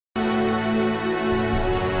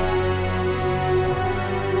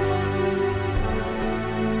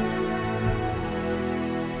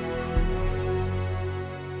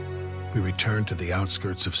returned to the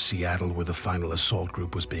outskirts of Seattle where the final assault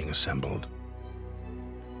group was being assembled.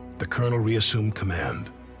 The colonel reassumed command.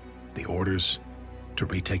 The orders to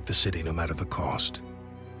retake the city no matter the cost.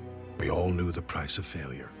 We all knew the price of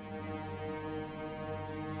failure.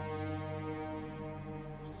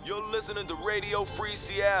 You're listening to Radio Free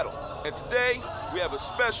Seattle, and today we have a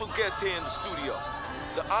special guest here in the studio.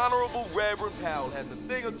 The Honorable Reverend Powell has a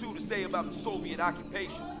thing or two to say about the Soviet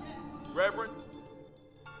occupation. Reverend?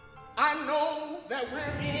 I know that we're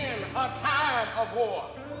in a time of war.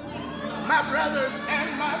 My brothers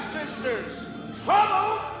and my sisters,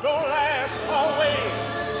 trouble don't last always.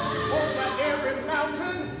 Over every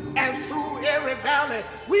mountain and through every valley,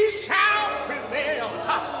 we shall prevail.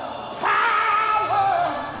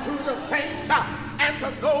 Power to the faint and to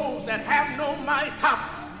those that have no might.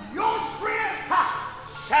 Your strength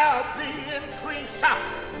shall be increased.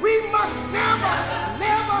 We must never,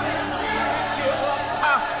 never, never give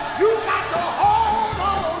up. You got to hold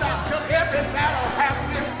on till every battle has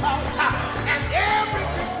been fought and every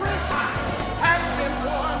victory has been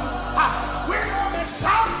won. We're going to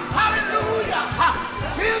shout hallelujah.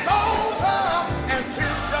 'Tis over and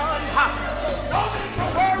 'tis done. No need to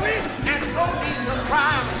worry and no need to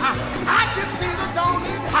cry. I can see the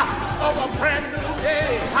dawning of a brand new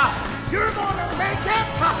day. You're gonna make it.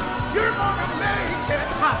 You're gonna make it.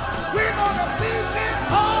 We're gonna be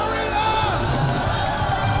victorious.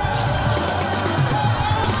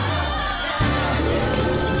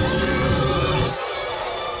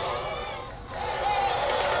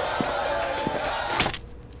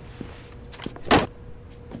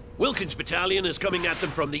 Wilkins' battalion is coming at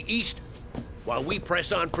them from the east, while we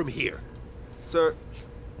press on from here. Sir,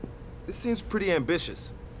 this seems pretty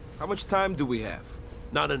ambitious. How much time do we have?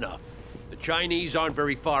 Not enough. The Chinese aren't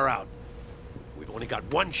very far out. We've only got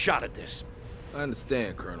one shot at this. I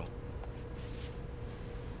understand, Colonel.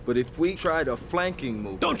 But if we tried a flanking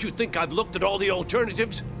move... Don't you think I've looked at all the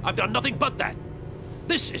alternatives? I've done nothing but that.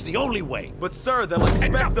 This is the only way. But sir, they'll expect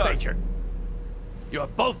Enough, us... Major. You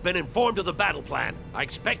have both been informed of the battle plan. I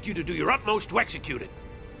expect you to do your utmost to execute it.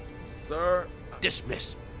 Sir...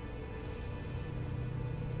 Dismiss.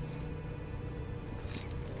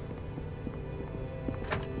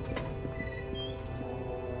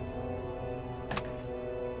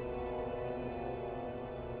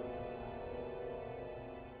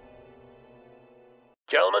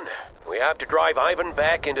 Gentlemen, we have to drive Ivan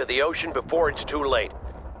back into the ocean before it's too late.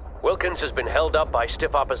 Wilkins has been held up by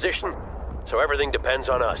stiff opposition, so everything depends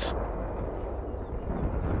on us.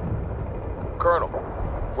 Colonel,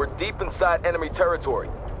 we're deep inside enemy territory.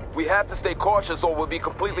 We have to stay cautious or we'll be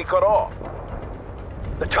completely cut off.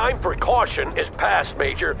 The time for caution is past,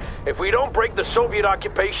 Major. If we don't break the Soviet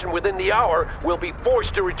occupation within the hour, we'll be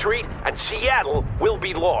forced to retreat and Seattle will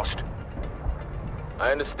be lost.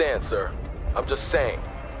 I understand, sir. I'm just saying.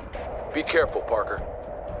 Be careful, Parker.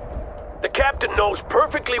 The captain knows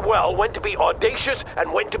perfectly well when to be audacious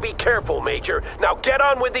and when to be careful, Major. Now get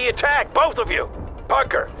on with the attack, both of you!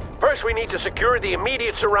 Parker, first we need to secure the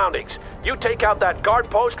immediate surroundings. You take out that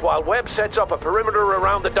guard post while Webb sets up a perimeter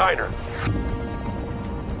around the diner.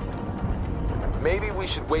 Maybe we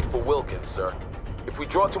should wait for Wilkins, sir. If we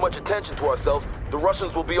draw too much attention to ourselves, the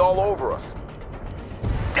Russians will be all over us.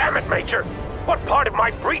 Damn it, Major! What part of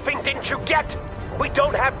my briefing didn't you get? We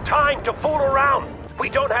don't have time to fool around. We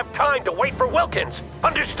don't have time to wait for Wilkins.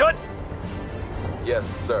 Understood? Yes,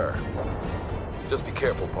 sir. Just be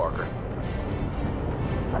careful, Parker.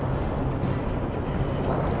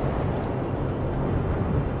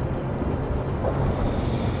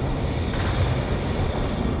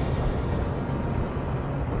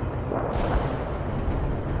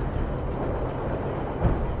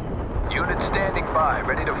 Unit standing by,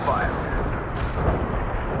 ready to fire.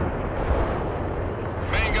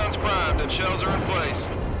 Main guns primed and shells are in place.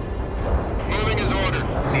 Moving is ordered.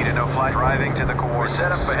 Need a no-fly driving to the coordinates.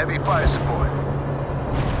 Set up for heavy fire support.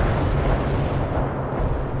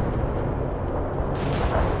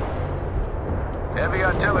 Heavy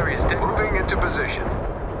artillery is moving into position.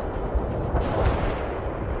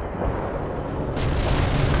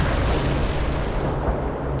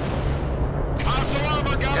 Hostile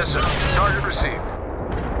armor got Yes, us sir. Target received.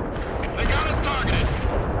 They got us targeted.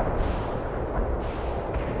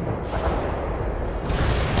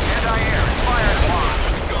 Anti-air is fired one.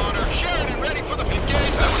 Gunner, Sheridan ready for the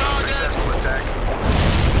engage the That was a target. successful attack.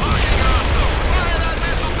 Locking hostile. Fire that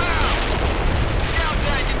missile now. Scout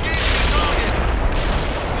tank engaging the target.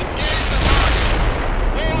 Engage the target.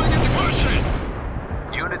 Rolling into pushing.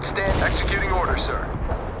 Unit stand. Executing order, sir.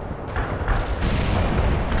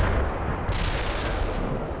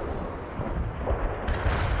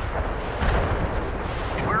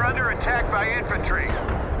 We're under attack by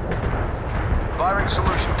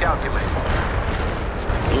document.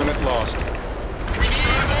 Unit lost. We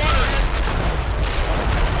need orders.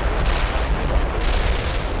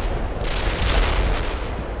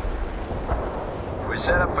 We're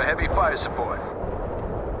set up for heavy fire support.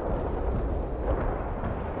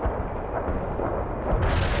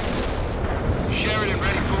 Sheridan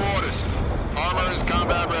ready for orders. Armor is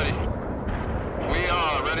combat ready. We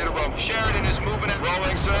are ready to rumble. Sheridan is moving and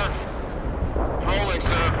rolling, sir. Rolling,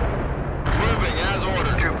 sir. Moving as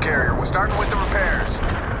ordered. Troop carrier, we're starting with the repairs.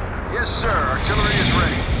 Yes, sir. Artillery is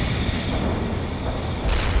ready.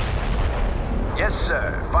 Yes,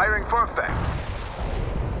 sir. Firing for effect.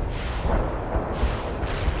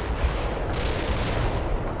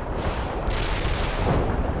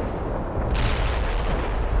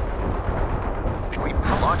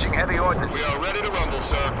 Launching heavy ordnance. We are ready to rumble,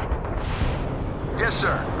 sir. Yes,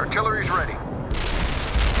 sir. Artillery's ready.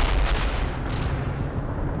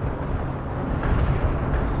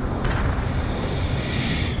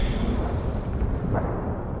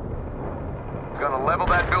 Gonna level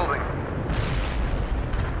that building.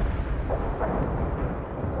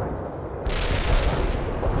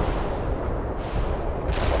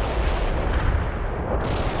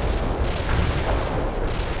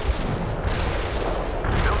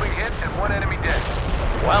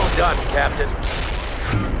 Well done, Captain.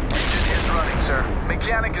 Engine is running, sir.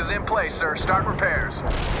 Mechanic is in place, sir. Start repairs.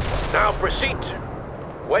 Now proceed.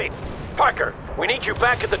 Wait, Parker, we need you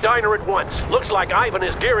back at the diner at once. Looks like Ivan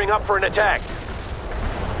is gearing up for an attack.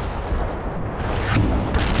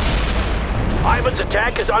 Ivan's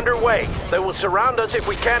attack is underway. They will surround us if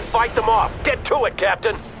we can't fight them off. Get to it,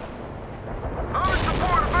 Captain. Other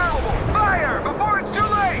support available. Fire before it's too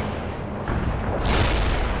late.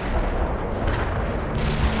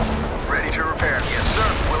 Ready to repair. Yes, sir.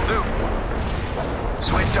 Will do.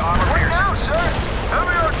 Switch to armor rear. Now, sir.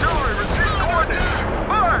 Heavy artillery. Receive coordinates.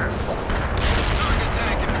 Fire. Target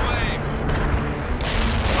tank in flames.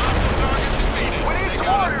 Hostile target defeated. We need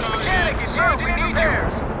some orders. Mechanic is using in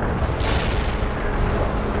repairs.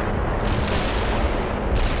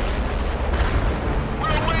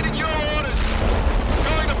 We're awaiting your orders.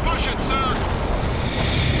 Going to push it, sir.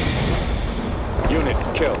 Unit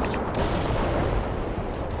killed.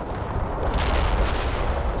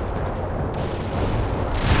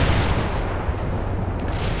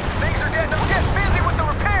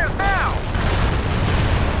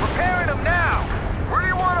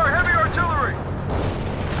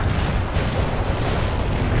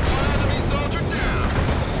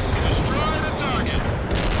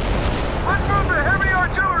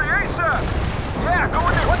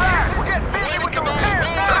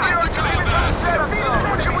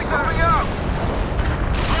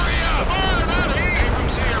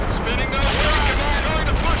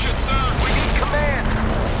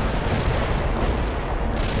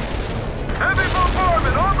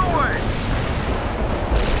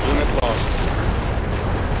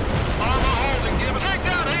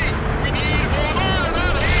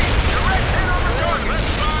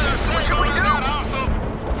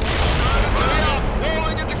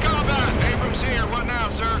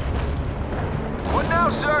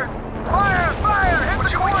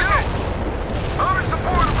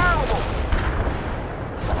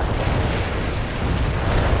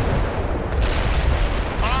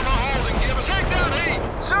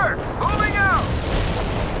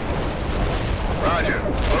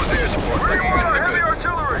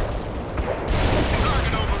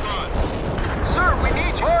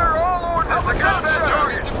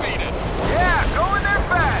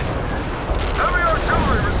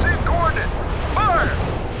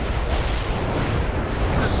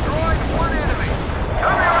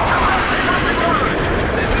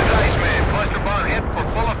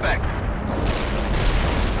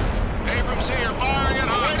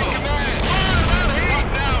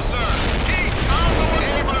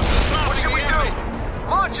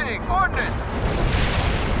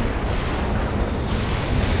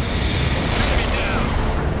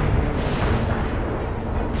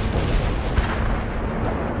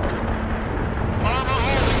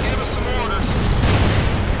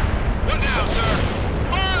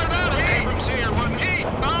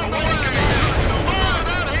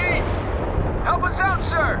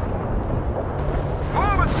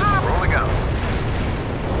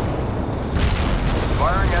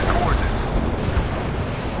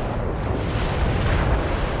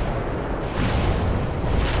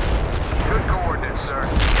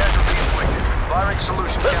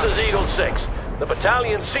 This is Eagle 6. The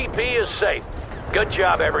battalion CP is safe. Good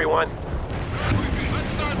job, everyone. Let's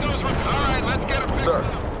start those. All right, let's get them. Sir,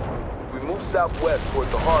 we move southwest towards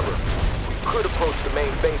the harbor. We could approach the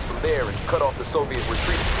main base from there and cut off the Soviet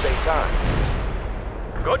retreat at the same time.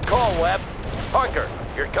 Good call, Webb. Parker,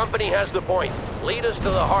 your company has the point. Lead us to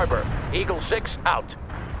the harbor. Eagle 6 out.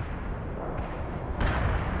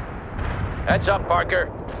 Heads up,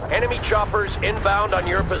 Parker. Enemy choppers inbound on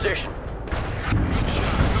your position. The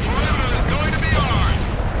perimeter is going to be ours.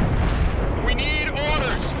 We need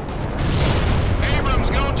orders. Abrams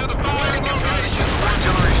going to the firing location.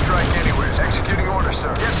 Artillery strike anywhere. Executing orders,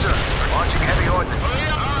 sir. Yes, sir. Launching heavy ordnance. Oh,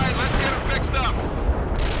 yeah, all right, let's get it fixed up.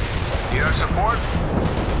 Do you have support?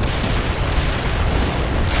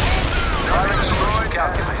 Firing solution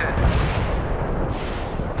calculated.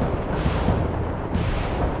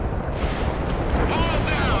 All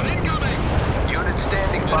down, incoming. Unit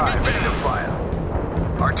standing by, ready to fire.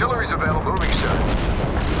 Artillery's available. Moving, sir.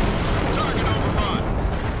 Target overrun.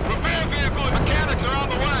 Repair vehicle and mechanics are on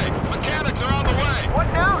the way. Mechanics are on the way. What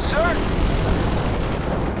now, sir?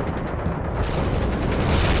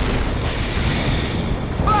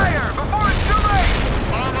 Fire! Before it's too late!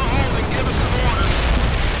 Armor holding, give us some orders.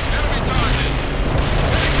 Enemy target.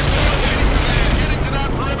 Take control, lady command. Getting to that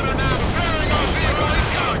perimeter now. Preparing our vehicle in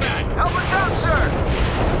combat. Help us out, sir!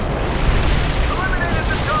 Eliminated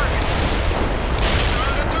the target!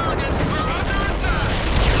 The target. We're under attack.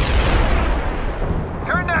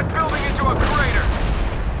 Turn that building into a crater!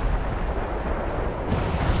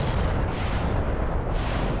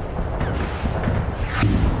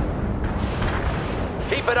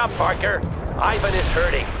 Keep it up, Parker. Ivan is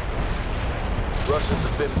hurting. Russians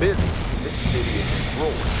have been busy. This city is in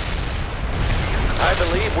ruins. I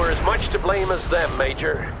believe we're as much to blame as them,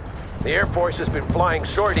 Major. The Air Force has been flying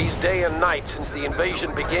sorties day and night since the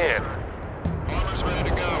invasion began. Armor's ready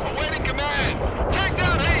to go. Awaiting command. Take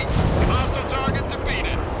down 8. Hostile target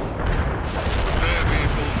defeated. Repair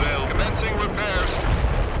vehicle available. Commencing repairs.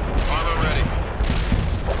 Armor ready.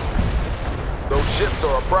 Those ships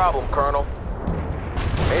are a problem, Colonel.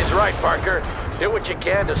 He's right, Parker. Do what you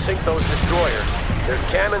can to sink those destroyers. Their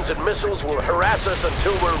cannons and missiles will harass us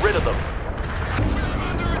until we're rid of them. We're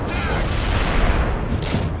under attack.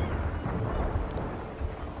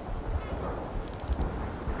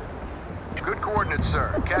 Good coordinates,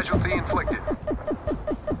 sir. Casualty inflicted.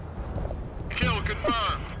 Kill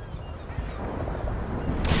confirmed.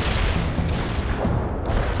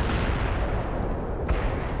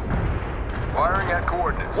 Firing at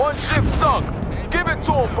coordinates. One ship sunk. Give it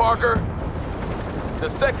to him, Parker. The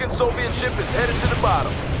second Soviet ship is headed to the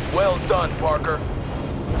bottom. Well done, Parker.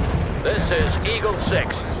 This is Eagle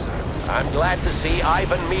 6. I'm glad to see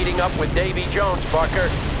Ivan meeting up with Davy Jones, Parker.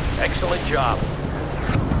 Excellent job.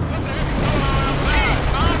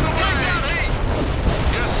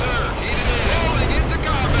 Yes, sir. Heated in. Rolling into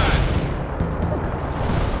combat.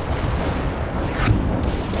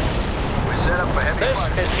 We're set up for heavy This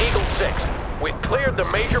fire. is Eagle 6. We've cleared the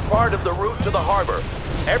major part of the route to the harbor.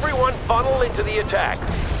 Everyone funnel into the attack.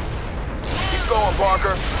 Keep going,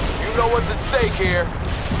 Parker. You know what's at stake here.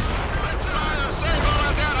 Let's try to save all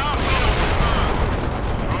of that hospital.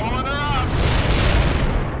 Rolling her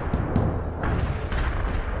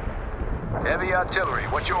up. Heavy artillery.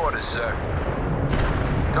 What's your orders, sir?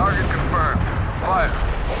 Target confirmed. Fire.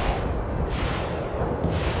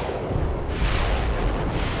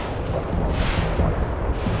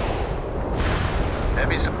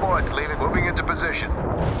 Heavy support leaving. Moving into position.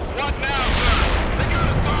 What now, sir? They got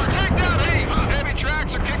a target. Take down 8. Heavy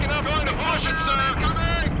tracks are kicking up. Going to push it, sir.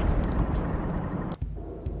 Coming.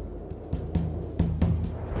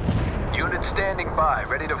 Unit standing by,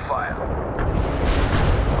 ready to fire.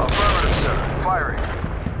 Affirmative, sir. Firing.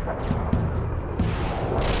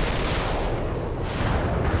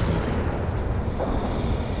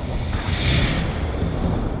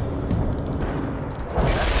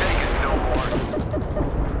 That's taken, no more.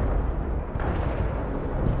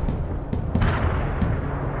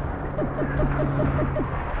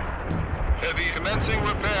 Heavy commencing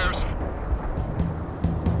repairs.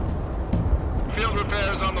 Field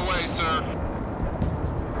repairs on the way, sir.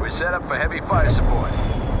 We're set up for heavy fire support.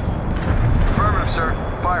 Affirmative, sir.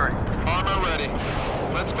 Firing. Armor ready.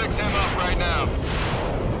 Let's fix him up right now.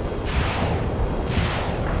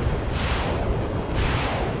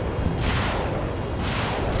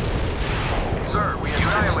 Sir, we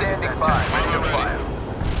have standing by, ready to fire.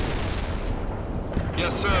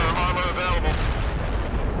 Yes, sir. Armor available.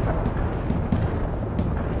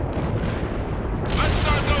 Let's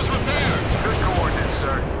start those repairs. Good coordinates,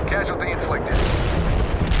 sir. Casualty inflicted.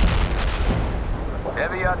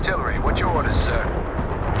 Heavy artillery. What's your orders, sir?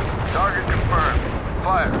 Target confirmed.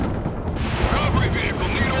 Fire. Recovery vehicle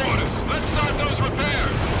need orders. Let's start those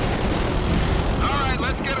repairs. All right,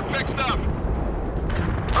 let's get it fixed up.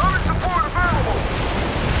 Urban support available.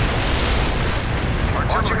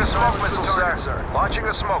 Smoke missile, sir. Launching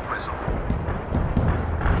a smoke missile.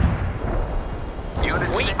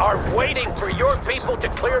 Units We are waiting for your people to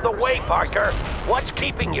clear the way, Parker. What's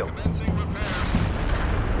keeping you? Commencing repairs.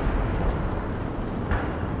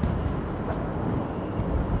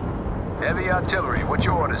 Heavy artillery. What's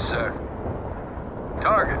your orders, sir?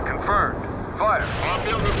 Target confirmed. Fire.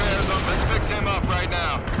 On-field repairs on. Let's fix him up right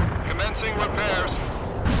now. Commencing repairs.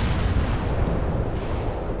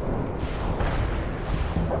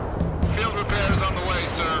 Field repairs on the way,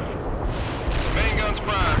 sir. Main guns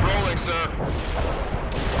prime. Rolling, sir.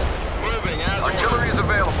 Moving as Artillery is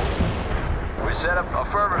available. We set up.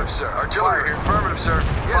 Affirmative, sir. Artillery here. Affirmative, sir.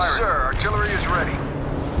 Yes, sir. Artillery is ready.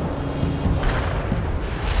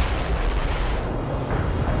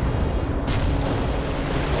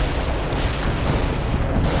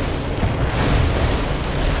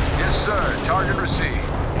 Yes, sir. Target received.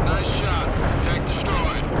 Nice shot. Tank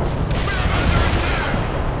destroyed. We're under attack!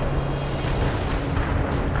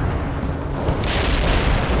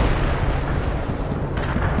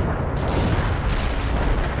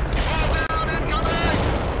 All down, incoming!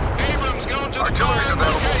 Abrams going to the Artillery's target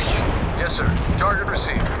available. location. Yes, sir. Target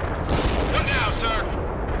received. One down, sir.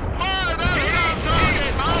 Fire that down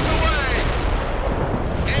target on the way!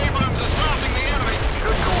 Abrams is mounting the enemy.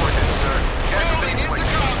 Good coordinates, sir. Building Activate into quick.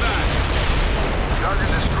 combat. Target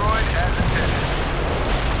destroyed as intended.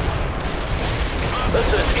 This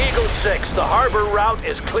is Eagle 6. The harbor route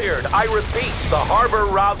is cleared. I repeat, the harbor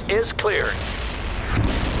route is cleared.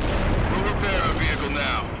 We'll repair our vehicle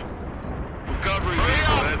now. Recovery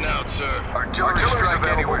vehicle heading out, sir. Artillery strike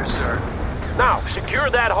anywhere, sir. Now, secure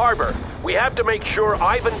that harbor. We have to make sure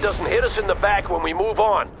Ivan doesn't hit us in the back when we move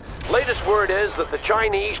on. Latest word is that the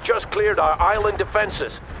Chinese just cleared our island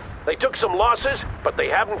defenses. They took some losses, but they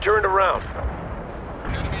haven't turned around.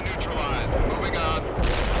 Enemy neutralized. Moving on.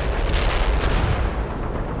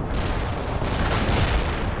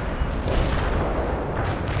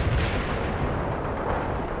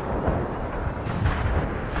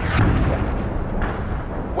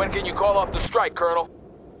 When can you call off the strike, Colonel?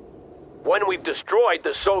 When we've destroyed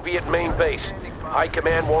the Soviet main base, High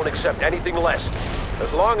Command won't accept anything less.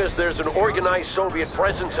 As long as there's an organized Soviet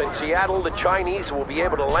presence in Seattle, the Chinese will be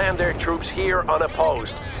able to land their troops here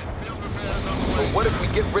unopposed. But what if we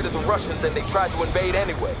get rid of the Russians and they try to invade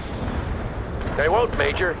anyway? They won't,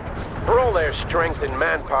 Major. For all their strength and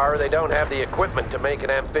manpower, they don't have the equipment to make an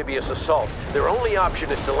amphibious assault. Their only option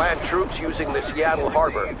is to land troops using the Seattle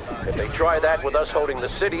harbor. If they try that with us holding the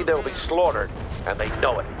city, they'll be slaughtered, and they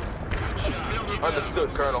know it.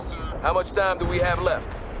 Understood, Colonel. How much time do we have left?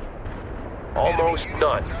 Almost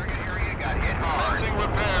none. Commencing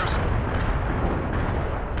repairs.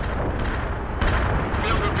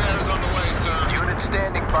 Field repairs on the way, sir. Unit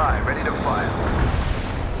standing by, ready to fire.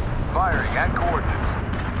 Firing at coordinates.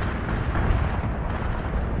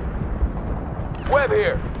 Webb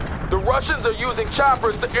here. The Russians are using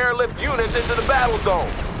choppers to airlift units into the battle zone.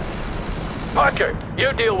 Parker,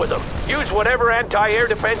 you deal with them. Use whatever anti-air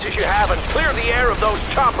defenses you have and clear the air of those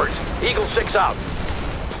choppers. Eagle 6 out.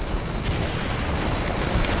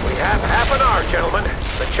 We have half an hour, gentlemen.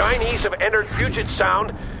 The Chinese have entered Puget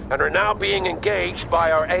Sound and are now being engaged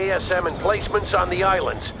by our ASM emplacements on the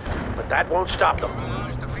islands. But that won't stop them.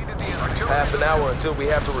 Half an hour until we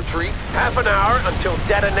have to retreat. Half an hour until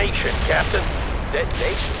detonation, Captain.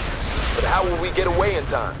 Detonation? But how will we get away in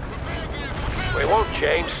time? We won't,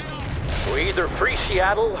 James. We either free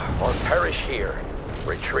Seattle or perish here.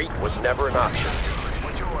 Retreat was never an option.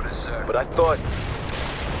 What's your orders, sir? But I thought...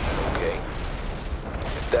 Okay.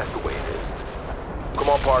 If that's the way it is. Come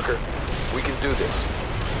on, Parker. We can do this.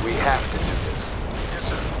 We have to do this. Yes,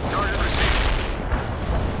 sir. Target received.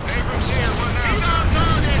 Abrams here. One now. He's on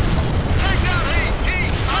target. Take down heat.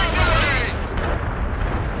 Heat. On the way.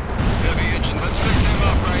 Heavy engine. Let's fix him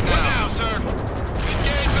up right now. One now, sir.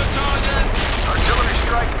 Engage the target. Artillery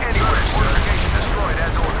strike anywhere. Fortification destroyed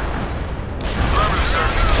as ordered. Affirmative, sir.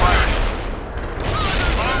 Firing.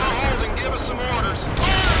 Armor holding. Give us some orders.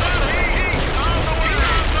 Fire that heat. On the way.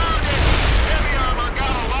 On target. Heavy armor got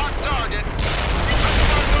a locked target. Let's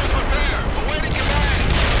start those repairs. Awaiting command.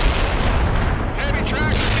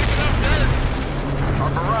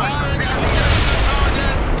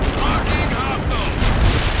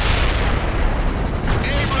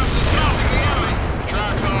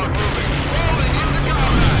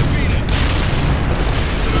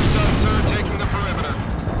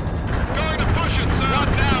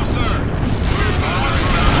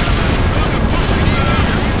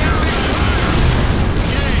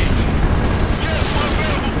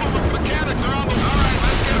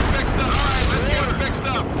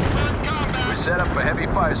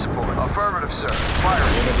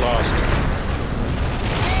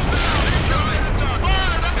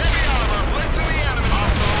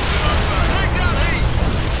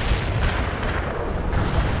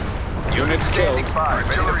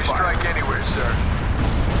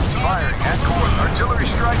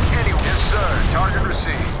 sir. Target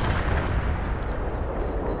received.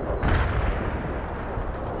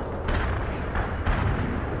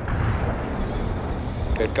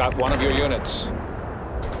 They've got one of your units.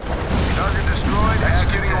 Target destroyed.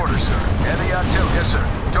 Executing order, sir. Heavy artillery. Yes,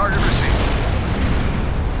 sir. Target received.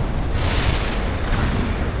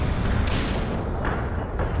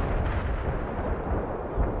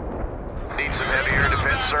 Need some heavy air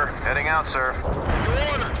defense, sir. Heading out, sir. Your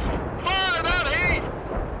orders. Fire that heat!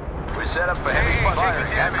 We set up a heavy fire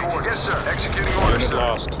at coordinates. Yes, sir. Executing order, Unit sir.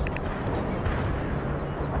 lost.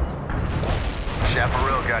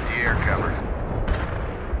 Chaparral got the air covered.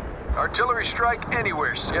 Artillery strike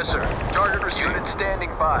anywhere. Yes, sir. Target received. Unit standing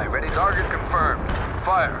by. Ready. Target confirmed.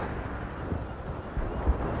 Fire.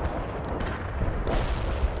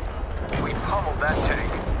 We pummeled that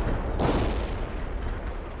tank.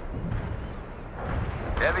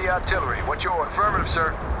 Heavy artillery. What's your affirmative,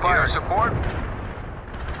 sir? Fire support.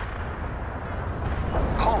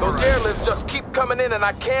 Those airlifts just keep coming in and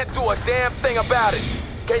I can't do a damn thing about it.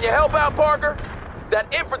 Can you help out, Parker?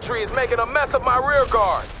 That infantry is making a mess of my rear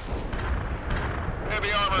guard.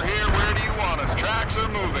 Heavy armor here, where do you want us? Tracks are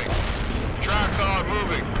moving. Tracks are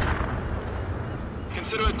moving.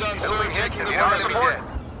 Consider it done, sir. Taking the fire support.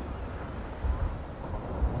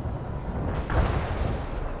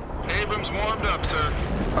 Abrams warmed up, sir.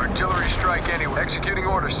 Artillery strike anywhere. Executing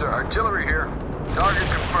order, sir. Artillery here. Target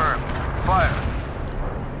confirmed. Fire.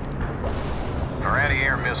 Our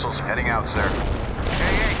anti-air missiles heading out, sir.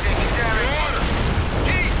 Hey, taking damage. Order!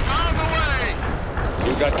 Keep on the way!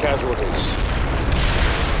 You've got casualties.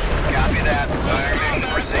 Copy that. Fire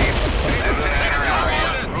mission received.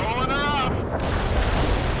 Rolling her up.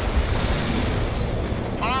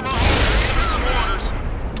 Armor holder, give us some orders.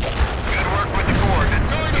 Good work with the coordinates.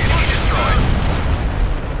 Going to Enemy destroyed.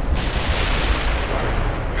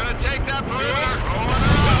 Gonna take that perimeter. Rolling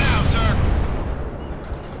her up now, sir.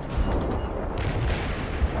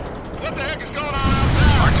 What the heck is going on out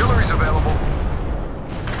there? Artillery's available.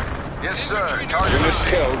 Yes, sir. Target Unit received.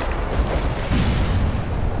 killed.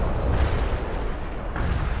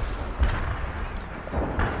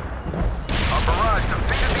 Our barrage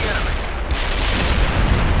defeated the enemy.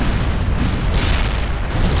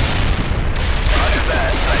 Roger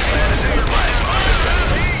that. Site plan is in the flag.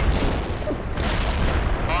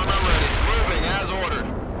 Armor ready. Moving as ordered.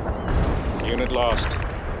 Unit lost.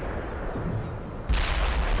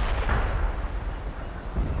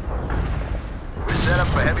 We set up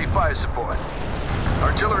a heavy fire support.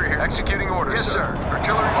 Artillery here. Executing orders. Yes, sir.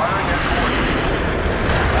 Artillery firing at coordinates.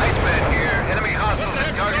 Iceman here. Enemy hostiles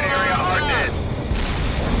in target area are dead.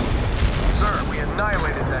 Sir, we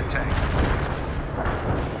annihilated that tank.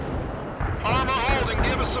 Armor holding,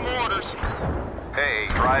 give us some orders. Hey,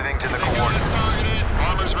 driving to the They got us coordinates. targeted.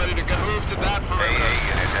 Armor's ready to move to that Hey, perimeter.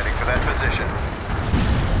 unit heading for that position.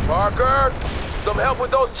 Parker, some help with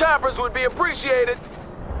those choppers would be appreciated.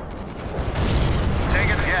 Take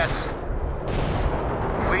it, yes.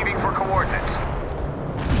 Leaving for coordinates.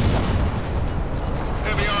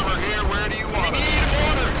 Heavy armor here, where do you want us? Need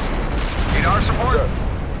orders. Need our support? Sir,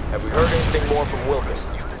 have we heard anything more from Wilkins?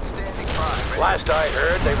 Unit standing by. Last I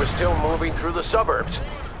heard, they were still moving through the suburbs.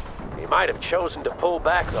 He might have chosen to pull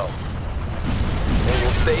back, though. And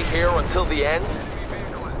we'll stay here until the end?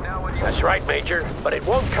 That's right, Major, but it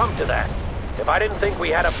won't come to that. If I didn't think we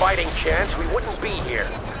had a fighting chance, we wouldn't be here.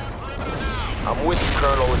 I'm with you,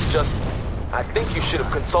 Colonel. It's just, I think you should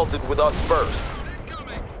have consulted with us first.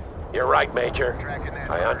 You're right, Major.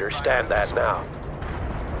 I understand that now.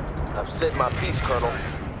 I've said my piece, Colonel.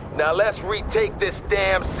 Now let's retake this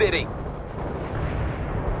damn city.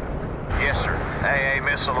 Yes, sir. AA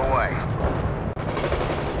missile away.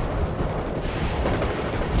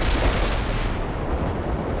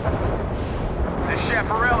 The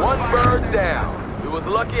chaparral. One bird down. It was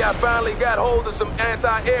lucky I finally got hold of some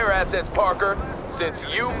anti-air assets, Parker, since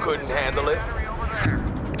you couldn't handle it.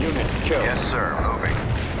 Unit killed. Yes, sir. Moving.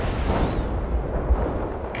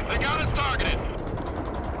 They got us targeted.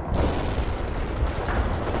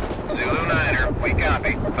 Zulu 9er, we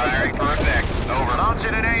copy. Firing for effect. Over.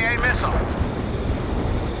 Launching an AA missile.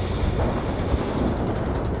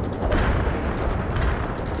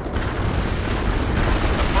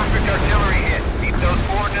 A perfect artillery hit. Keep those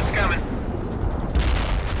coordinates coming.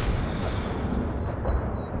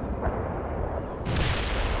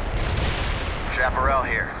 Chaparral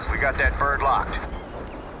here. We got that bird locked.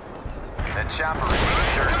 That chopper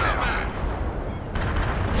is sure now.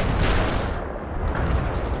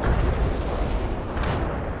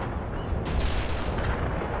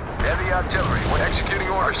 Heavy artillery. Executing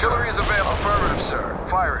order. Artillery is available. Affirmative, sir.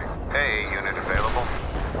 Firing. Hey, unit available.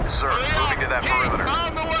 Sir, moving to that perimeter.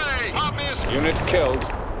 On the way. Pop in. Unit killed.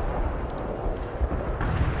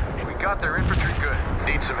 We got their infantry good.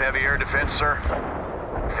 Need some heavy air defense, sir.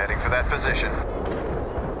 Heading for that position.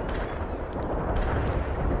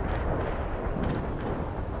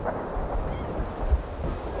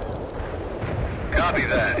 Copy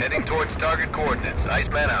that. Heading towards target coordinates.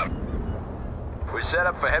 Iceman out. We're set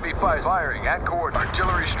up for heavy fire. Firing at coordinates.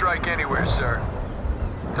 Artillery strike anywhere, sir.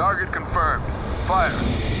 Target confirmed. Fire.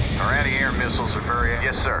 Our anti-air missiles are very...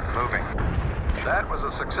 Yes, sir. Moving. That was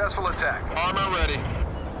a successful attack. Armor ready.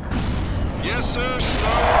 Yes, sir.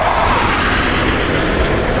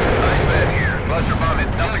 Iceman here. Cluster bomb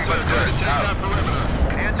is nothing Yes, sir. but Try to good. take that perimeter.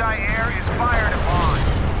 Anti-air is fired upon.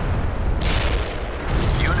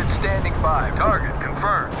 Unit standing by. Target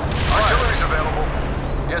confirmed. Artillery's available.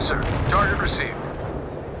 Yes, sir. Target received.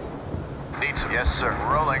 Need some. Yes, sir.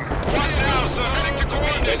 Rolling. What now, sir? Heading to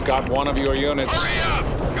coordinates. They've got one of your units. Hurry up!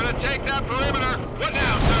 Gonna take that perimeter. What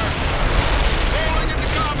now, sir? Rolling into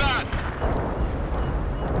combat.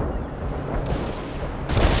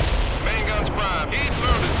 Main guns prime. Heat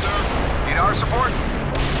loaded, sir. Need our support?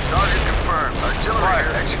 Target confirmed. Artillery fire.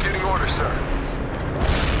 Executing order, sir.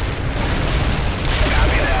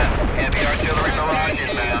 Copy that. Heavy artillery barrage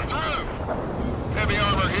inbound. Through. Heavy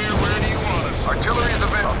armor here. Where do you want us? Artillery is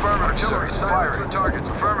available. Affirmative, artillery, sir. Firing. Targets.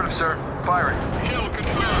 Affirmative, sir. Firing. Kill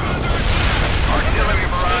confirmed. Artillery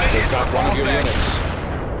barrage. They've got one of your units.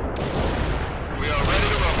 We are ready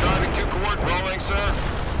to go. Driving to coordinates. Rolling, sir.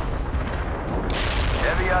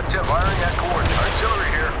 Heavy artillery. Firing at coordinates. Artillery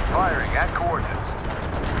here. Firing at coordinates.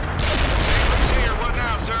 Abrams here. What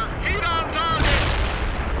now, sir? Heat on target.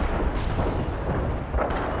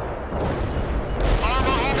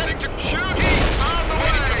 Armor home. Heading to shoot. Heat on the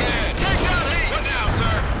way. Take that heat. What now,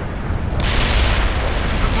 sir?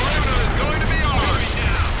 The perimeter is going to be ours.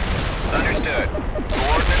 Understood.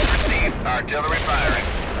 Coordinates received. Artillery firing.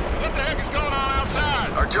 What the heck is going on outside?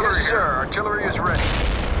 Artillery here. Sir. Artillery is ready.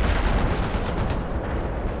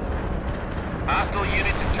 Hostile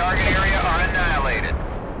units in target area are annihilated.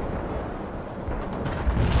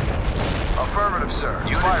 Affirmative, sir.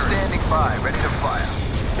 Unit standing by, ready to fire.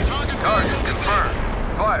 Target confirmed.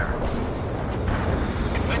 Fire.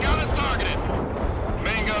 They got us targeted.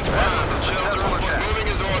 Main guns prime. The shells are moving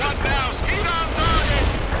as ordered. What now? Skeet on target.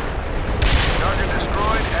 Target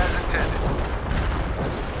destroyed as intended.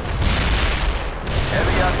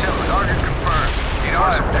 Heavy artillery. Target confirmed. Need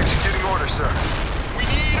orders. Executing order, sir. We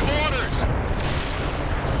need orders.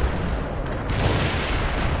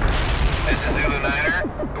 This is Zulu Niner.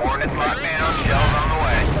 Coordinates locked down. Shells on the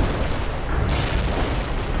way.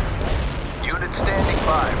 Unit standing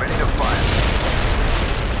by, ready to fire.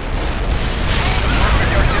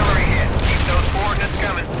 Perfect artillery hit. Keep those coordinates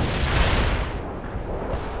coming.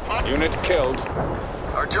 Unit killed.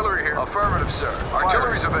 Artillery here. Affirmative, sir.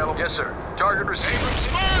 Artillery's available. Yes, sir. Target received. Abrams,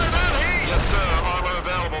 fire that heat. Yes, sir. Armor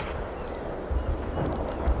available.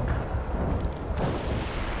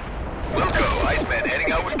 Wilco, Iceman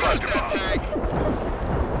heading out with cluster That bomb. tank.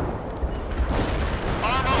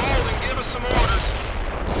 Armor holding. Give us some orders.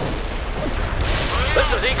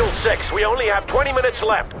 This is Eagle 6. We only have 20 minutes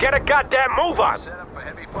left. Get a goddamn move on! Set up for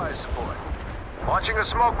heavy fire support. Launching a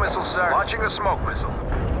smoke missile, sir. Launching a smoke missile.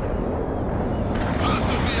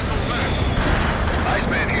 Hostile vehicle left.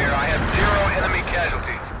 Iceman here. I have 0 enemy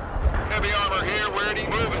casualties. Heavy armor here. Where do you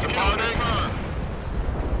move it? Coordinates.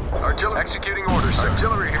 Artillery executing orders, sir.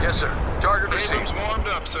 Artillery here. Yes, sir. Target Abrams received. warmed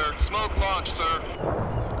up, sir. Smoke launch, sir.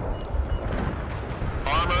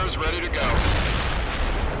 Armor's ready to go.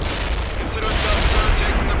 Consider itself, sir,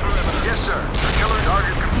 taking the perimeter. Yes, sir. Artillery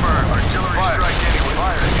target confirmed. Artillery strike anywhere.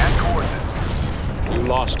 Firing at coordinates. You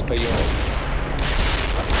lost a unit.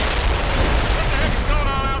 What the heck is going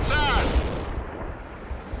on outside?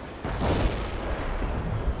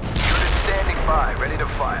 Unit standing by, ready to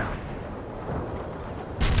fire.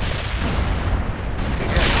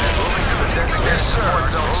 Yes, sir. Moving to the designated support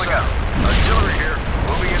zone. Rolling out. Artillery here.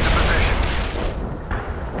 Moving into position.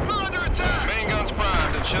 We're under attack. Main guns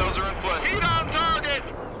primed and shells are in play. Heat on target.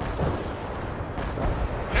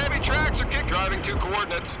 Heavy tracks are kicked. Driving to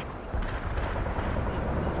coordinates.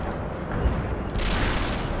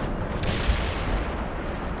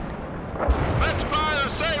 Let's fire a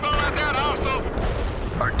sable at that hostile.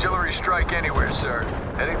 Artillery strike anywhere, sir.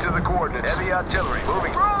 Heading to the coordinates. Heavy artillery.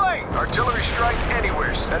 Moving. Rolling! Artillery strike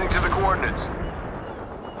anywhere. Heading to the coordinates.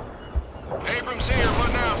 Abrams here.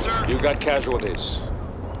 What now, sir? You got casualties.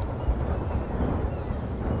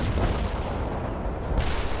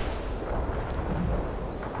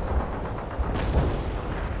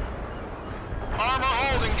 Armor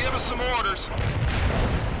holding. Give us some orders.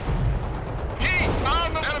 Heat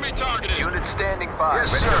on the enemy targeted. Unit standing 5,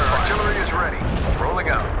 Yes, ready sir. to fire. Artillery is ready. Rolling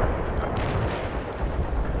out.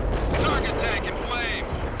 Target tank in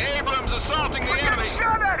flames. Abrams assaulting the enemy.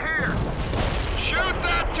 Shot at here! Shoot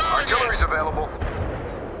that target! Artillery's available.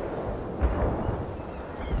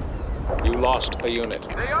 You lost a unit.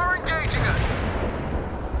 They are engaging us.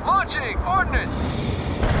 Launching ordnance.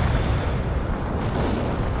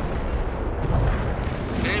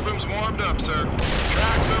 Abrams warmed up, sir.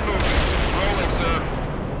 Tracks are moving. Rolling, sir.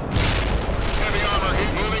 Heavy armor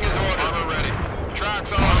heat moving as ordered. Armor ready.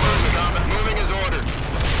 Tracks on moving. Combat moving as ordered.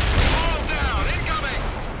 All down. Incoming.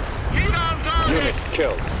 Heat on target. Unit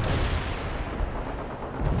killed.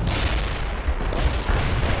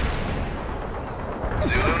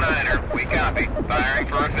 Zulu 9er, we copy. Firing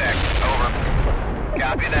for effect. Over.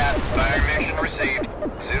 Copy that. Fire mission received.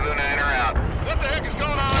 Zulu 9er out. What the heck is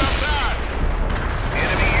going on outside?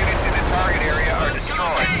 Enemy units in the target area are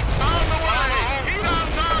destroyed. On the way. Heat on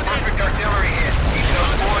target. Perfect artillery hit. Keep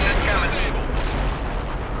those coordinates coming.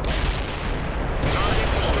 Target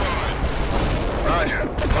destroyed. Roger.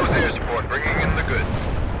 Close air support. Bringing in the goods.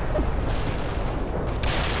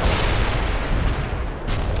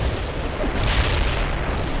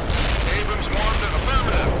 Abrams warmed up.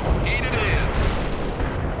 Affirmative. Heat it is.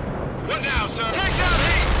 What now, sir? Take down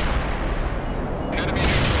heat! Enemy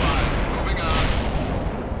neutralized. Moving on.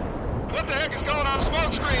 What the heck is going on?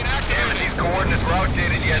 Smoke screen Damn it, activated. these coordinates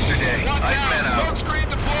rotated yesterday. What Nice men now? out. Smoke screen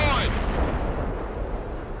deployed.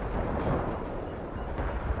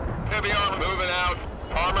 Heavy armor moving out.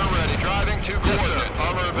 Armor ready. Driving to coordinates.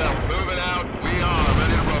 Armor available. Moving out. We are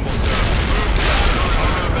ready to rumble, sir. Move to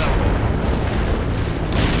armor available.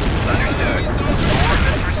 Understood.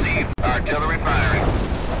 Coordinates received. Artillery firing.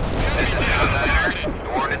 This is Zulu 9er.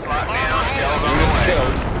 Coordinates locked down. Shells on the Unit way.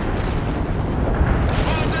 killed.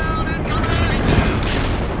 All down, incoming.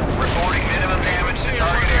 Reporting minimum damage to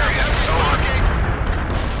target area. Over.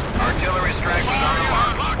 Artillery strike was on the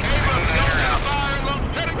mark. Zulu 9er out.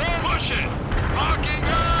 Push it! Hawking,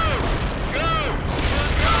 go! Go!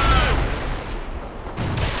 Go!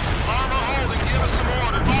 Armor holding, give us some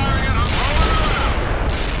order. Firing it, I'm rolling around.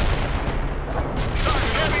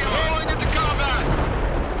 Target heavy, rolling into combat.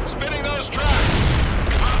 Spinning those tracks.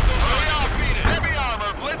 Hurry up, beat it. Heavy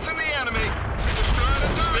armor, blitzing the enemy. Destroying the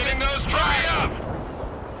target. Spinning those tracks. Up.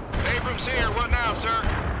 Abrams here, what now, sir?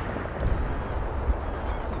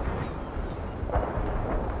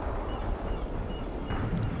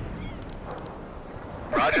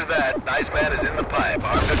 Roger that. Nice man is in the pipe.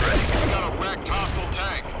 Armed and ready. We got a wrecked hostile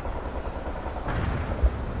tank.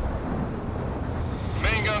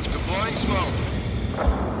 Main guns deploying smoke.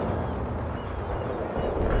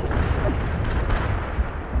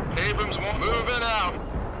 Abrams moving out.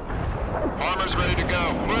 Armor's ready to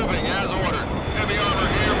go. Moving as ordered. Heavy armor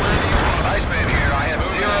here, ready to launch. Nice man here. I have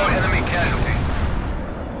Moving 0 out. enemy casualties.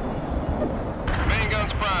 Main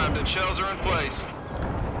guns primed and shells are in place.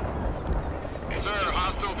 Sir,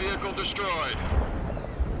 hostile vehicle destroyed.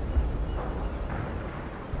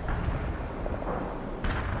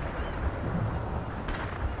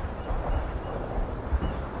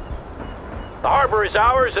 The harbor is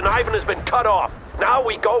ours and Ivan has been cut off. Now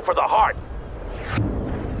we go for the heart.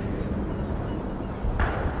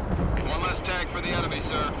 One less tank for the enemy,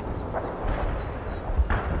 sir.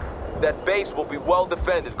 That base will be well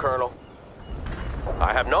defended, Colonel.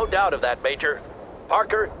 I have no doubt of that, Major.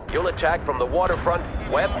 Parker, you'll attack from the waterfront.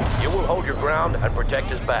 Webb, you will hold your ground and protect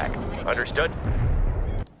his back. Understood?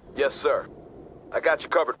 Yes, sir. I got you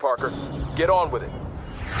covered, Parker. Get on with it.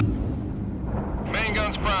 Main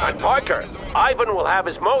guns primed. And Parker, Ivan will have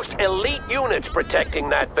his most elite units protecting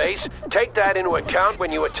that base. Take that into account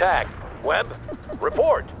when you attack. Webb,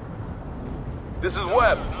 report. This is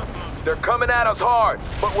Webb. They're coming at us hard,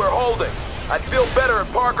 but we're holding. I'd feel better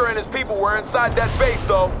if Parker and his people were inside that base,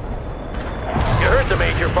 though. You heard the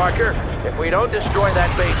Major, Parker. If we don't destroy that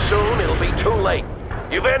base soon, it'll be too late.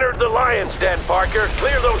 You've entered the Lion's Den, Parker.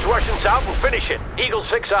 Clear those Russians out and finish it. Eagle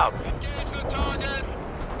 6 out. Engage the target.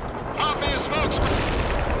 Pop me a smoke screen.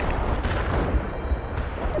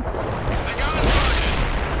 They got a target.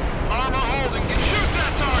 Armor holding. Can shoot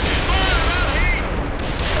that target. Fire that heat.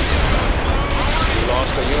 You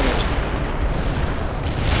lost a unit.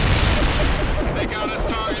 They got us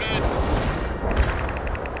targeted.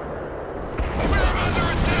 We're under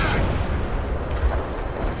attack.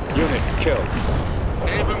 Unit killed.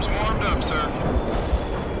 Abrams warmed up, sir.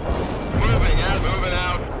 Moving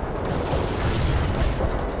out.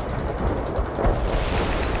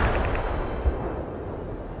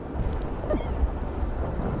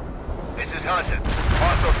 This is Hunter.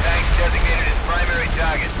 Hostile tanks designated as primary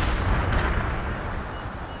target.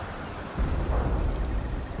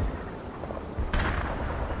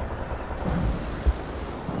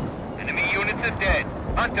 Lots of dead.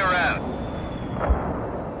 Hunt around.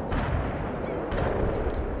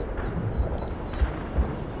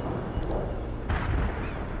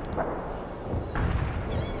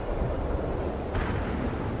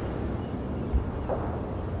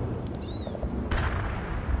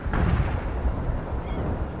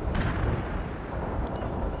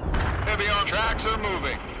 Heavy on tracks are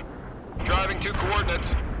moving. Driving to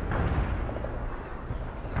coordinates.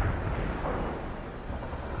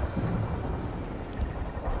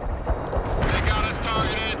 They got us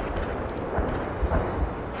targeted.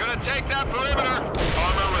 Gonna take that perimeter.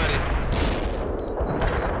 Armor ready.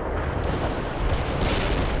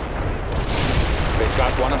 They've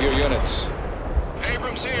got one of your units.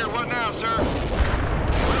 Abrams here. What now, sir?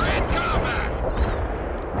 We're in combat.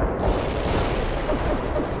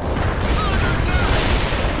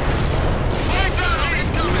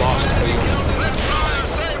 Lost a unit. Let's try to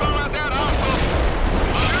save him at that hostile.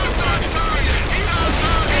 Shoot that target. He's on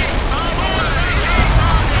target.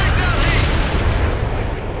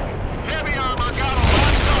 Heavy armor got a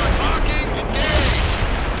locked on. Locking. Engage.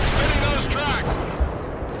 Spinning those tracks.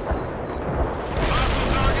 Hostile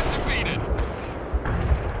target defeated.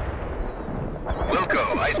 Wilco,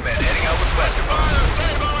 Iceman heading out with Western. Fire.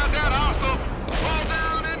 Save him at that hostile. Fall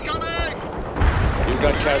down. Incoming. You've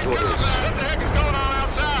got casualties. What the heck is going on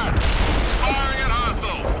outside? Firing at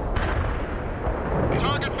hostiles.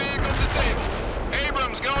 Target vehicle disabled.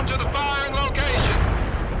 Abrams going to the firing location.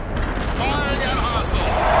 Firing at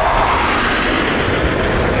hostiles.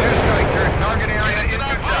 Airstrike turret target area Get to into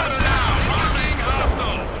that fire dust. now. Firing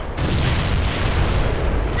hostiles.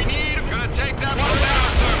 We need. Gonna take that one down,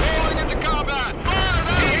 sir. Rolling into combat. Fire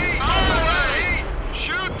that heat. On the way.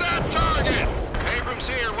 Shoot that target. Abrams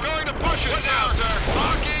here. We're going to push it now, sir.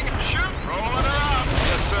 Locking. Shoot. Rolling her up.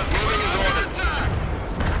 Yes, sir. Moving is ordered.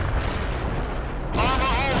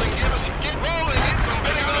 Armor holding. Give us. Get rolling. It's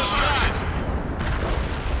spinning those tracks.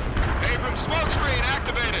 Abrams smoke screen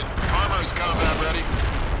activated. Armor is combat ready.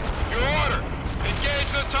 Your order. Engage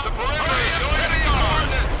this time. The perimeter is going to the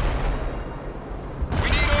coordinates. We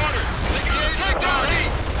need orders. Take down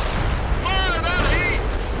heat. Fire that heat.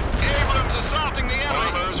 Abrams assaulting the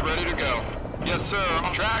enemy. Armor is ready to go. Yes, sir.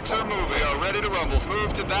 Tracks are moving. We are ready to rumble.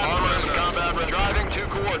 Move to that. Armor is combat ready. Driving to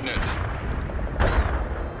coordinates.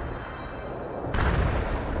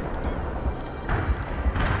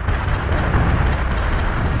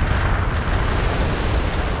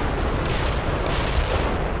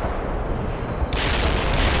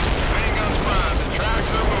 Main guns prime. The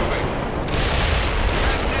tracks are moving.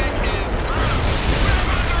 Testing is through. We're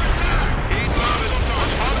under attack. Heat loaded.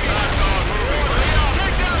 Tracks are moving.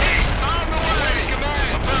 Take down heat. On the way.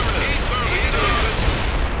 Command. Affirmative. Heat loaded.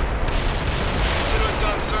 Consider it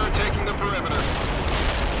done, sir. Taking the perimeter.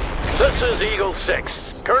 This is Eagle 6.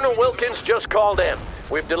 Colonel Wilkins just called in.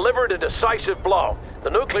 We've delivered a decisive blow. The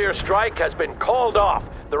nuclear strike has been called off.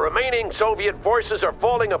 The remaining Soviet forces are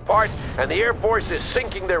falling apart, and the Air Force is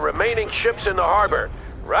sinking their remaining ships in the harbor.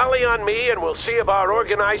 Rally on me, and we'll see about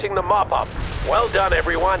organizing the mop-up. Well done,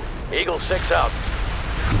 everyone. Eagle 6 out.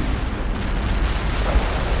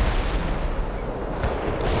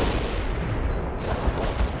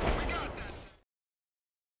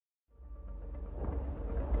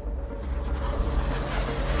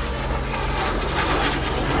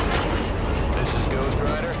 This is Ghost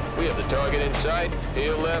Rider. We have the target in sight.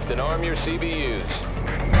 Heel left and arm your CBUs.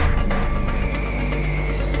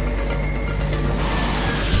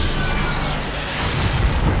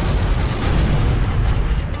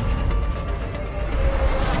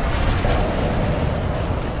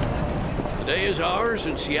 The day is ours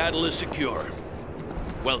and Seattle is secure.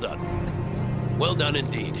 Well done. Well done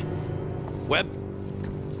indeed. Webb,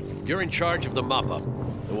 you're in charge of the mop-up.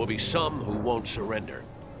 There will be some who won't surrender.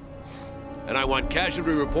 And I want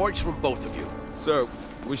casualty reports from both of you. Sir,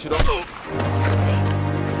 we should all...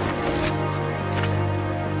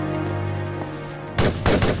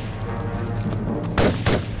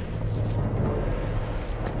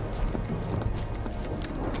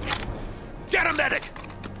 Get a medic!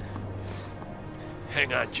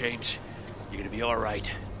 Hang on, James. You're gonna be all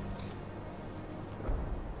right.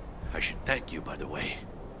 I should thank you, by the way.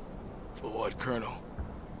 For what, Colonel?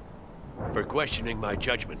 For questioning my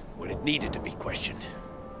judgment when it needed to be questioned.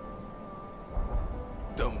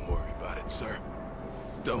 Don't worry about it, sir.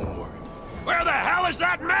 Don't worry. Where the hell is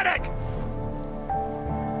that medic?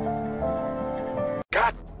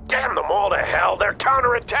 God damn them all to hell. They're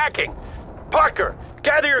counterattacking. Parker,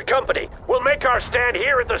 gather your company. We'll make our stand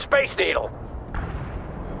here at the Space Needle.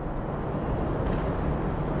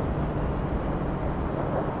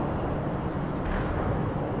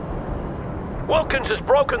 Wilkins has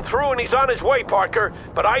broken through and he's on his way, Parker.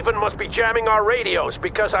 But Ivan must be jamming our radios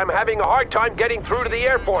because I'm having a hard time getting through to the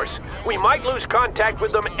Air Force. We might lose contact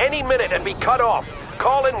with them any minute and be cut off.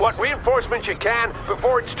 Call in what reinforcements you can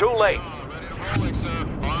before it's too late.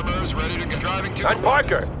 And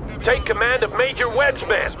Parker, take command of Major Webb's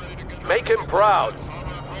men. Make him proud.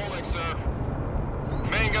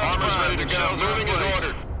 Main gun's ready to go. Moving is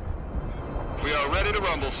ordered. We are ready to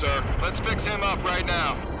rumble, sir. Let's fix him up right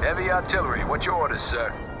now. Heavy artillery, what's your orders,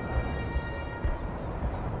 sir?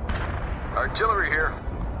 Artillery here.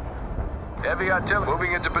 Heavy artillery,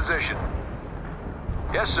 moving into position.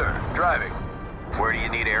 Yes, sir. Driving. Where do you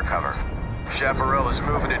need air cover? Chaparral is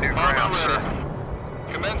moving to new ground,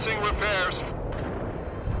 sir. Commencing repairs.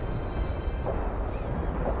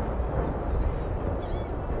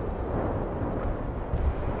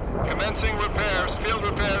 Commencing repairs. Field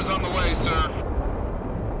repairs on the way, sir.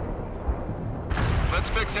 Let's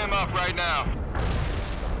fix him up right now.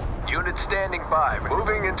 Unit standing by.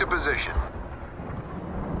 Moving into position.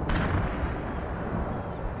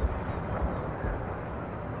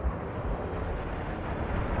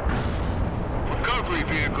 Recovery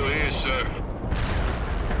vehicle here, sir.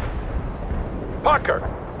 Parker,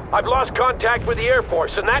 I've lost contact with the Air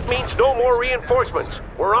Force, and that means no more reinforcements.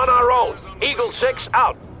 We're on our own. Eagle 6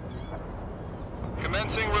 out.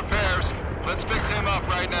 Commencing repairs. Let's fix him up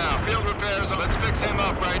right now. Field repairs. Let's fix him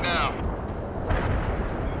up right now.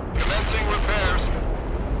 Commencing repairs.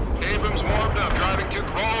 Abrams warmed up. Driving to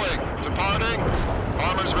crawling. Departing.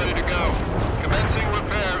 Armor's ready to go. Commencing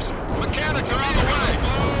repairs. Mechanics are on the way.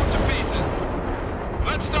 Blown to pieces.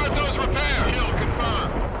 Let's start those repairs. Kill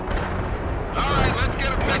confirmed. All right, let's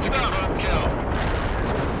get him fixed up. Kill.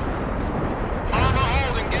 Armor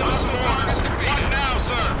holding. Give us some orders. What now,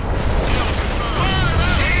 sir? Kill confirmed.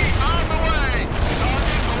 On the way.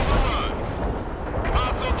 Target overrun.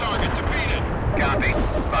 Hostile target defeated. Copy.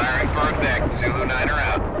 Firing for effect. Zulu 9er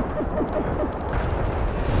out.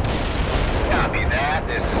 Copy that.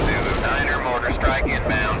 This is Zulu 9er. Mortar strike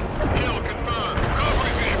inbound. Kill confirmed.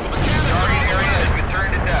 Recovery vehicle. Mechanics Target area has been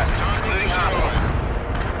turned to dust, including hostiles.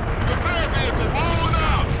 Repair vehicle rolling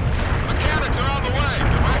out. Mechanics are on the way.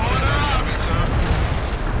 Direction copy, sir.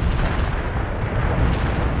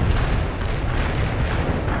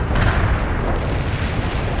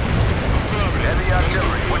 Heavy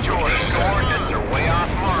artillery, what's your orders? These coordinates are way off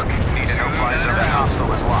mark. Need to neutralize every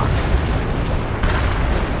hostile is locked.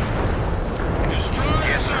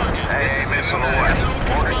 Yes, sir. Hey, missile away.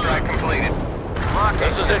 Mortar strike completed.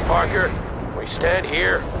 This is it, Parker. We stand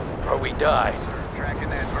here, or we die. Tracking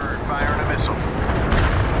that bird, firing a missile.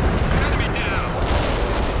 Enemy down.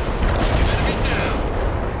 Enemy down.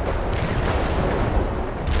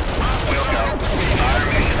 We'll go. Fire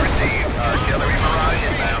mission received. Artillery barrage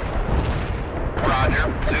inbound. Roger.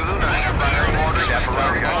 Zulu 9er firing mortars at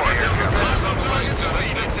Ferrari Repairs on the way, sir. Let's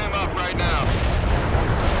fix him up right now.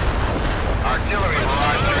 Artillery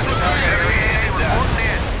barrage turns the target area and reporting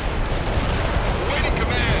in. Waiting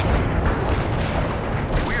command.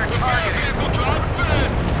 We are Repair targeting. vehicle drop fed.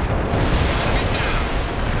 Enemy down.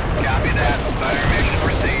 Copy that. Fire mission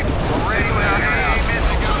received. We're ready without any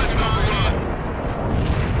missile. Target overrun.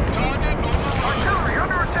 Target overrun. Artillery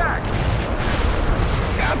under attack.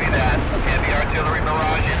 Copy that. Heavy artillery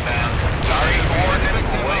barrage inbound. Sorry,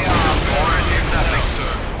 coordinates way off. Orders do nothing.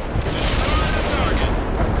 Sir. Destroy the target.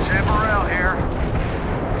 Chaparral here.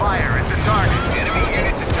 Fire at the target. Enemy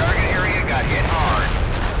units in target area got hit hard.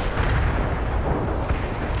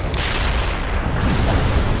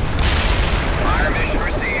 Fire mission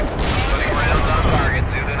received. Putting rounds on target.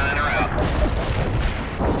 Zulu 9er out.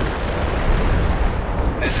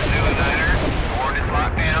 This is Zulu 9er. Coordinates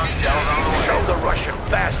locked down. Shells on the way. Show the Russian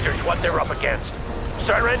bastards what they're up against.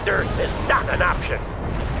 Surrender is not an option.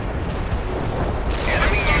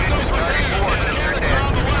 Enemy units in target coordinates are dead.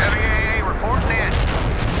 Heavy AA reporting in.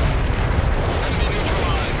 Enemy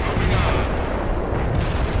neutralized. Moving on.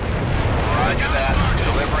 Roger that.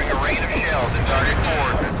 Delivering a rain of shells in target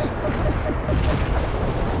coordinates.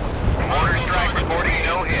 Mortar strike reporting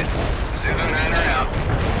no hits. Zulu 9er out.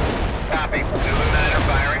 Copy. Zulu 9er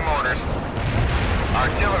firing mortars.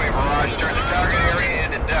 Artillery barrage turned the target area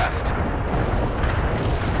into dust.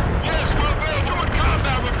 Yes, we'll be doing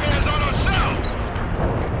combat repairs on ourselves.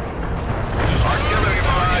 Artillery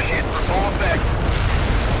barrage hit for full effect.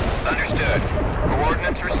 Understood.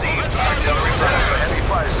 Coordinates received. Artillery ready for heavy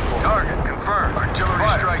fire support. Target confirmed. Artillery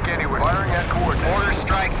strike anywhere. Firing at coordinates. Mortar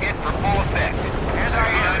strike hit for full effect.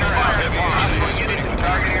 Hostile units in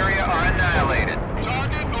target area are annihilated.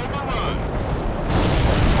 Target overrun.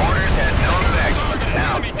 Orders had no effect.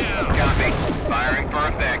 Out. Enemy down. Copy. Firing for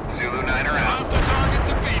effect. Zulu 9er out. Hostile target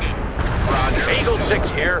defeated. Roger.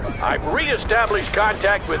 6 here. I've re-established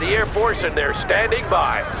contact with the Air Force and they're standing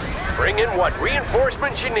by. Bring in what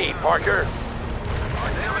reinforcements you need, Parker.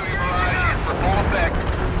 Artillery barrage is for full effect.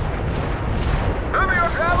 Enemy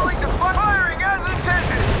are traveling to firing as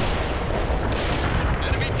intended.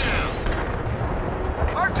 Enemy down.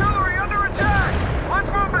 Artillery under attack. Let's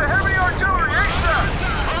move the heavy artillery ASAP.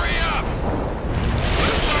 Hurry up!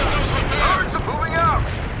 Let's start those repairs. Moving out.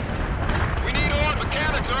 We need all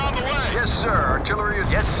mechanics are on the way. Yes, sir. Artillery is...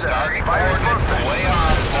 Yes, sir. Fire way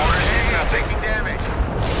off. Orders not taking damage.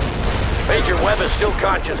 Major Webb is still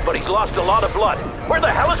conscious, but he's lost a lot of blood. Where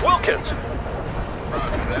the hell is Wilkins?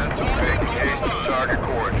 Roger that. Fake case to target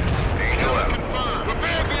coordinates. Angel out. Confirmed.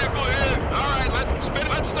 Repair vehicle in. All right, let's spin.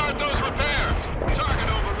 Let's start those repairs. Target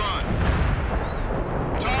overrun.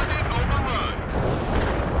 Target overrun.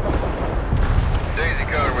 Daisy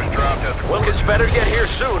cutter was dropped at the... Wilkins better get here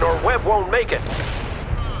soon, or Webb won't make it.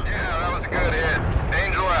 Yeah, that was a good hit.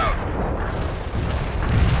 Angel out.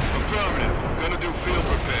 Affirmative. Gonna do field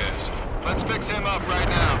repairs. Let's fix him up right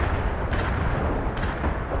now.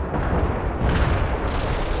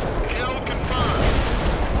 Kill confirmed.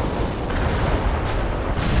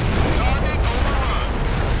 Target overrun.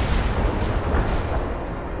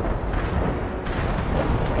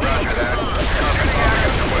 Roger that. Company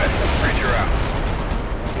active away. Preacher out.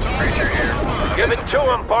 Preacher here. Give it to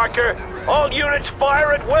him, Parker. All units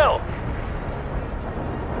fire at will.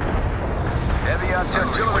 Heavy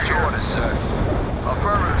artillery orders, sir.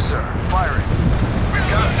 Affirmative, sir. Firing. We've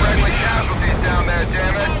got friendly casualties down there,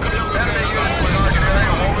 damn it. Enemy units in the target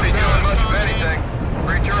area won't be doing much of anything.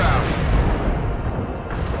 Preacher out.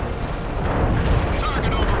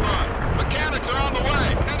 Target overrun. Mechanics are on the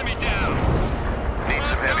way. Enemy down. Need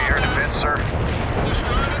some heavy air defense, sir.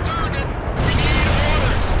 Destroy the target. We need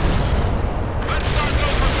orders. Let's start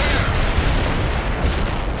those repairs.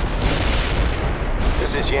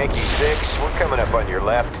 This is Yankee 6. We're coming up on your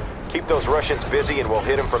left. Keep those Russians busy and we'll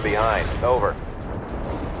hit them from behind. Over.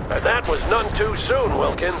 And that was none too soon,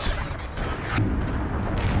 Wilkins.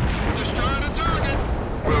 Destroy the target.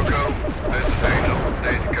 Wilco, this is Angel.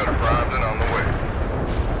 Daisy cutter primed and on the way.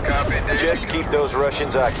 Copy, Daisy. Just keep those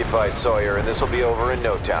Russians occupied, Sawyer, and this will be over in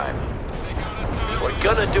no time. We're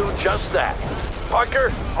gonna do just that.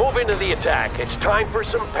 Parker, move into the attack. It's time for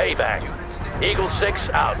some payback. Eagle 6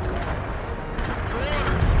 out.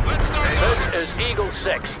 Let's start This is Eagle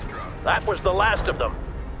 6. That was the last of them.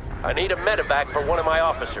 I need a medevac for one of my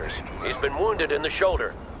officers. He's been wounded in the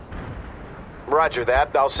shoulder. Roger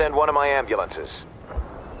that. I'll send one of my ambulances.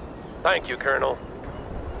 Thank you, Colonel.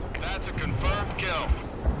 That's a confirmed kill.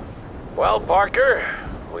 Well, Parker,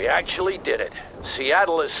 we actually did it.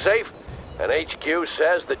 Seattle is safe, and HQ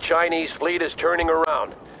says the Chinese fleet is turning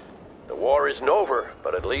around. The war isn't over,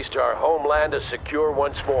 but at least our homeland is secure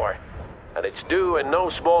once more. And it's due in no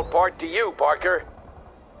small part to you, Parker.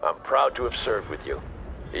 I'm proud to have served with you.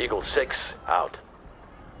 Eagle 6 out.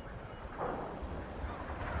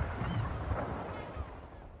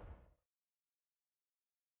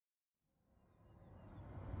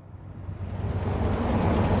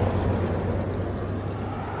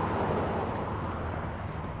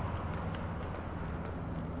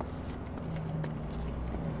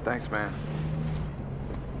 Thanks, man.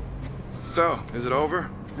 So, is it over?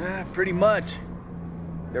 Pretty much.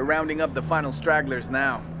 They're rounding up the final stragglers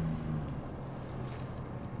now.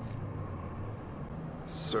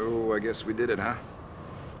 So, I guess we did it, huh?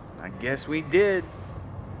 I guess we did.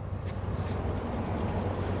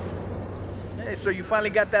 Hey, so you finally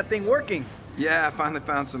got that thing working? Yeah, I finally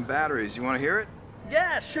found some batteries. You want to hear it?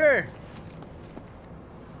 Yeah, sure.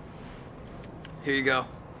 Here you go.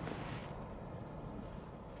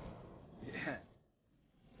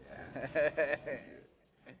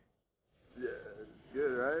 Yeah, it's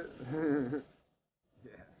good, right?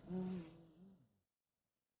 Yeah.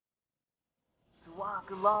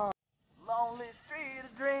 Walk along.